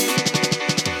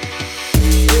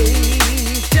 Hey,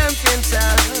 champion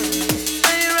sound,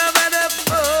 they rub it up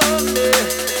for me.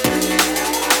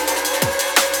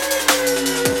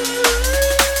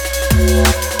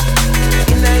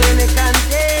 In any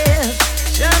contest,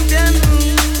 champion.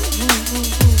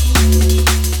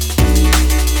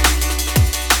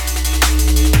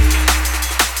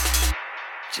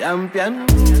 Champion,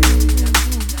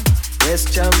 yes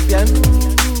champion.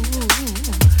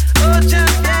 Oh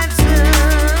champion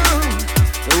sound,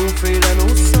 no afraid of no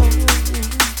sound.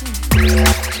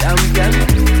 Champion,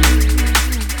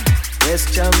 yes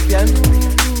champion.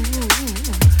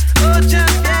 Oh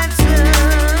champion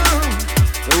sound,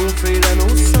 no afraid of no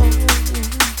sound.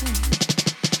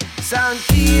 Sound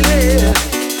killing,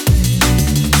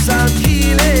 sound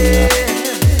killing.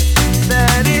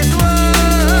 That is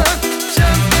what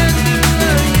champion do,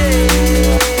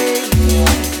 yeah.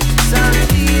 Sound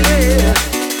killing,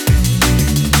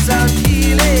 sound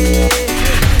killing.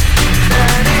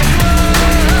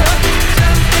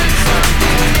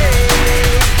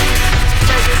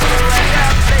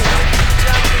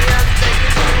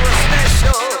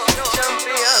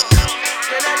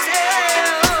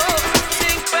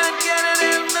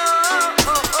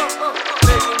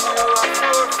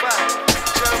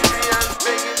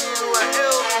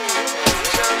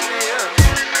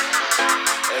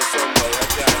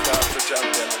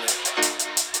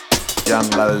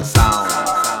 Jungle sound.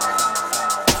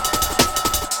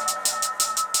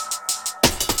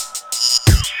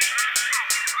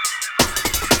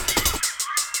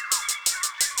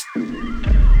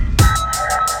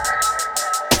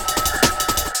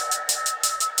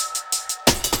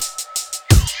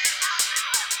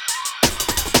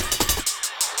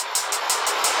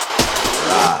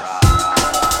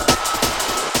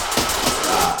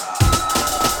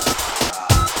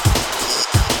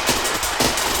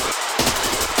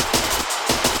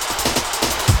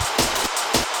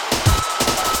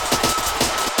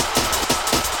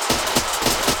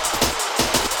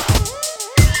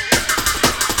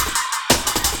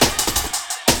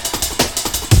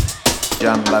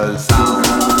 Jungle sound.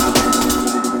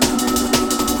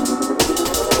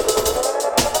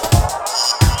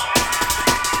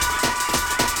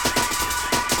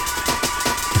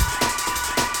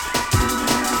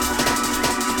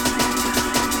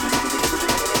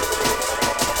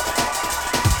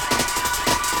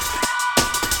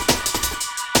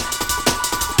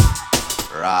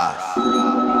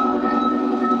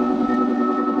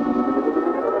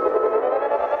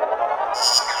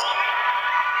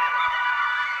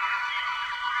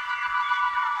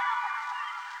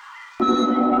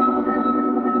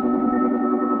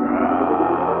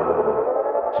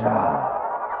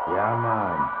 Yeah,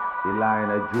 man. The line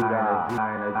of Judah,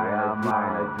 jungle sound.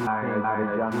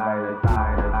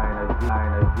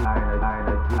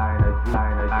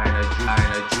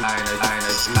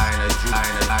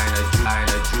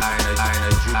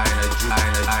 Yeah,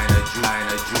 man.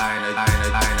 The line of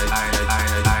Judah.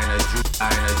 Yeah,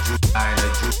 man. King of the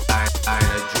jungle sound.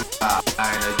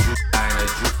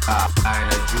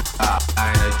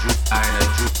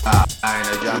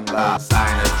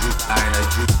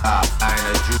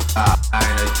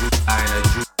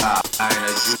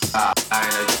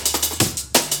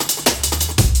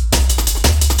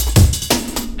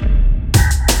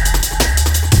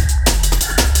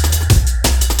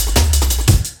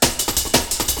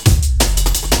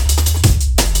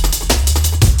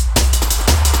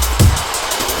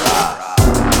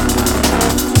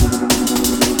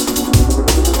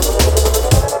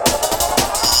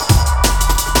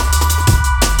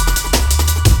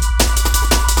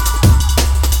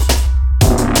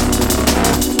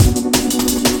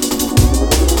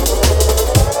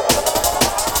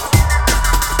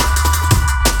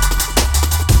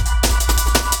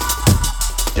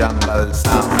 Jungle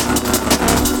sound.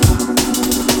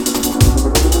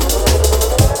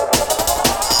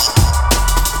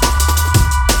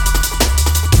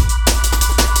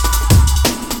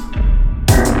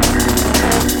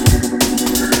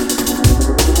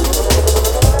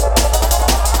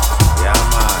 Yeah,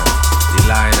 man. The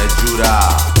line of Judah.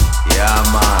 Yeah,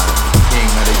 man.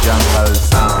 King of the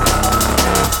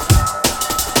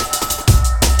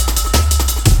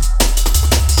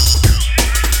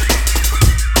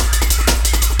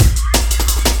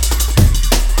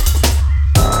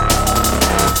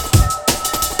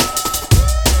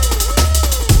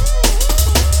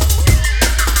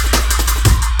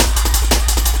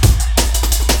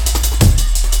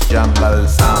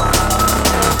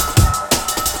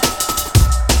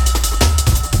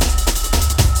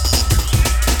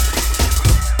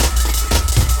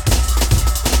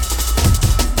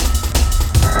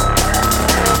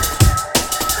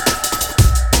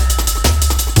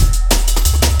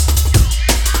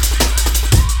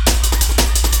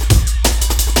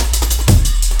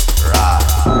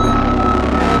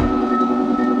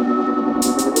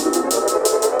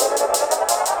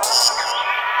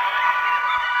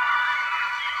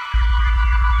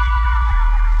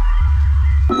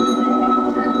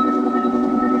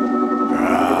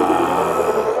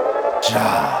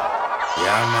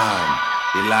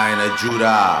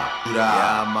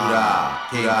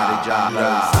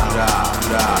jungle.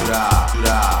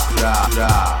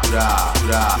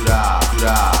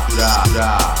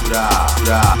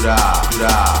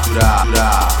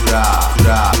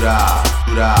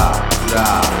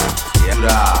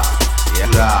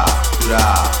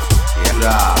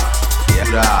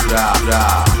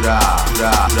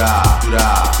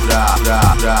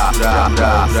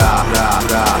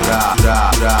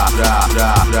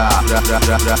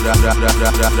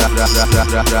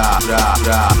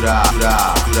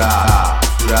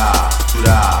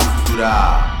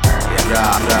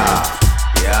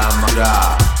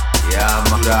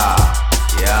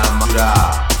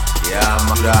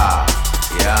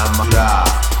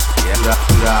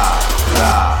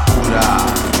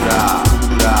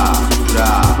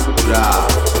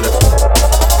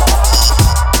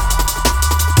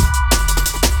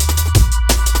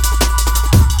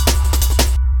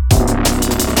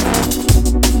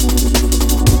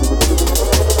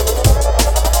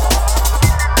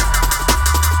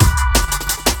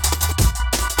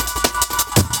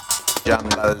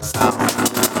 jungle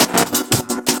sound.